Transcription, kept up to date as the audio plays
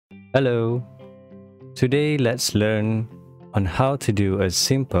Hello. Today let's learn on how to do a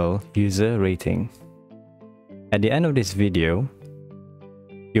simple user rating. At the end of this video,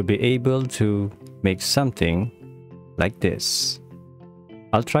 you'll be able to make something like this.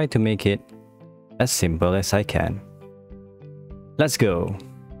 I'll try to make it as simple as I can. Let's go.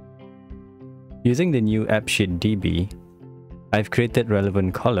 Using the new Appsheet DB, I've created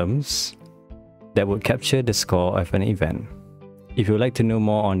relevant columns that will capture the score of an event. If you'd like to know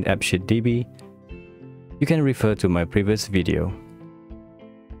more on Appsheet DB, you can refer to my previous video.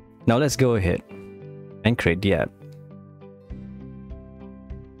 Now let's go ahead and create the app.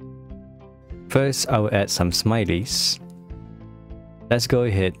 First, I will add some smileys. Let's go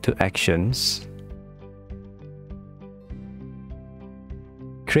ahead to Actions.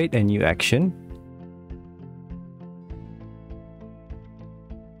 Create a new action.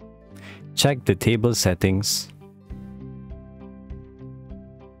 Check the table settings.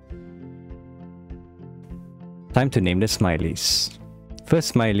 Time to name the smileys. First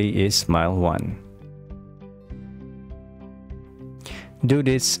smiley is smile 1. Do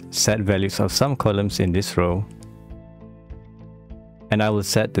this, set values of some columns in this row, and I will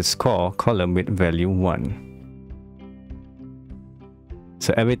set the score column with value 1.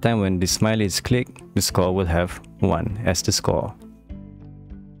 So every time when the smiley is clicked, the score will have 1 as the score.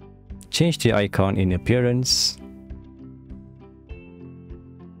 Change the icon in appearance.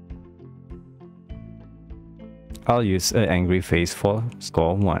 I'll use an angry face for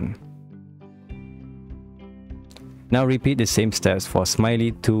score 1. Now repeat the same steps for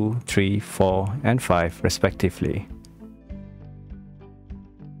smiley 2, 3, 4, and 5 respectively.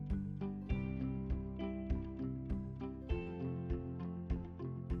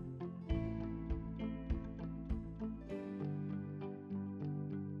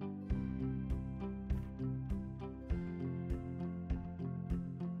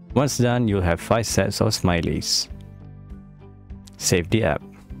 Once done, you'll have 5 sets of smileys. Save the app.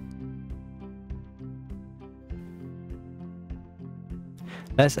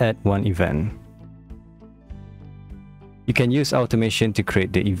 Let's add one event. You can use automation to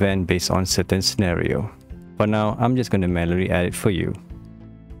create the event based on certain scenario. For now, I'm just going to manually add it for you.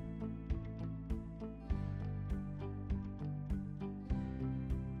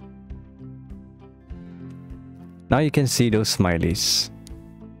 Now you can see those smileys.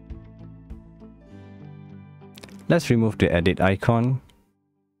 Let's remove the edit icon.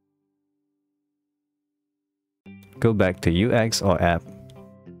 Go back to UX or app.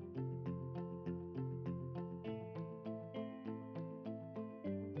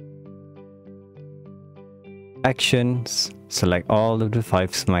 Actions, select all of the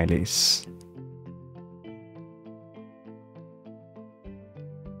 5 smileys.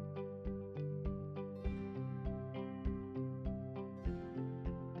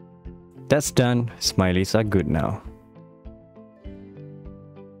 That's done, smileys are good now.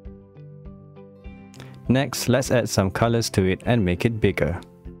 Next, let's add some colors to it and make it bigger.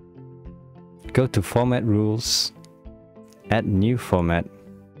 Go to Format Rules, add New Format.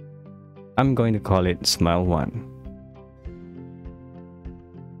 I'm going to call it Smile 1.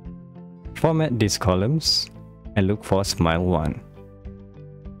 Format these columns and look for Smile 1.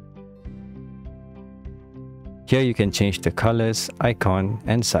 Here you can change the colors, icon,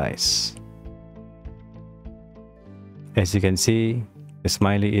 and size. As you can see, the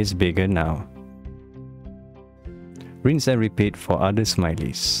smiley is bigger now. Rinse and repeat for other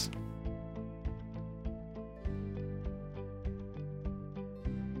smileys.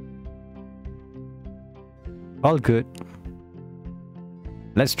 All good.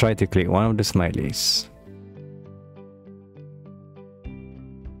 Let's try to click one of the smileys.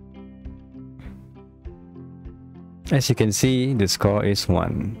 As you can see, the score is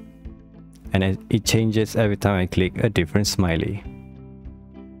 1. And it changes every time I click a different smiley.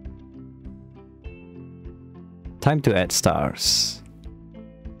 Time to add stars.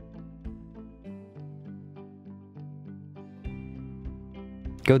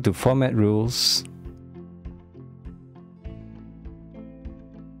 Go to Format Rules.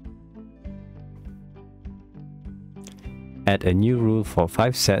 Add a new rule for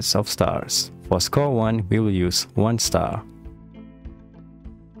 5 sets of stars. For score 1, we will use 1 star.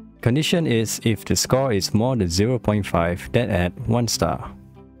 Condition is if the score is more than 0.5, then add 1 star.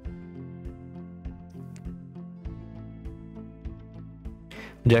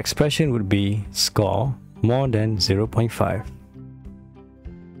 The expression would be score more than 0.5.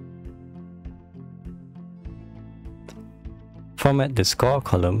 Format the score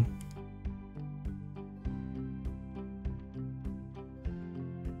column.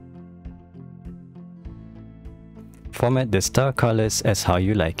 format the star colors as how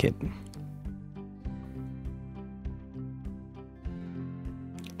you like it.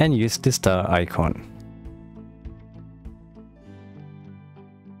 And use the star icon.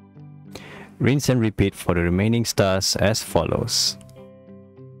 Rinse and repeat for the remaining stars as follows.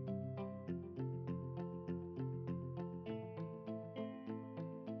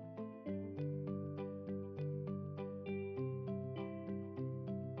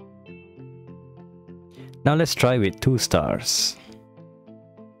 Now let's try with 2 stars.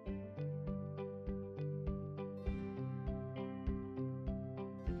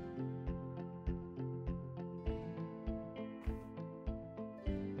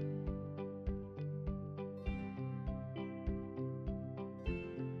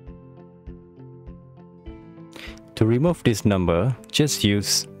 To remove this number, just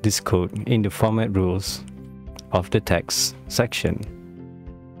use this code in the format rules of the text section.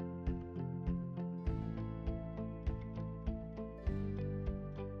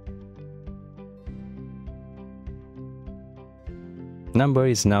 Number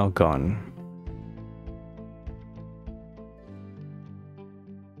is now gone.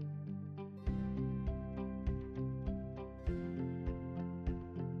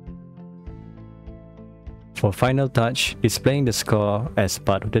 For final touch, displaying the score as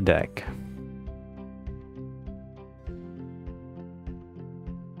part of the deck.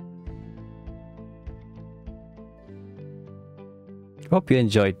 Hope you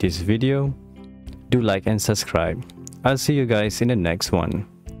enjoyed this video. Do like and subscribe. I'll see you guys in the next one.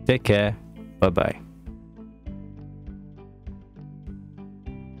 Take care. Bye bye.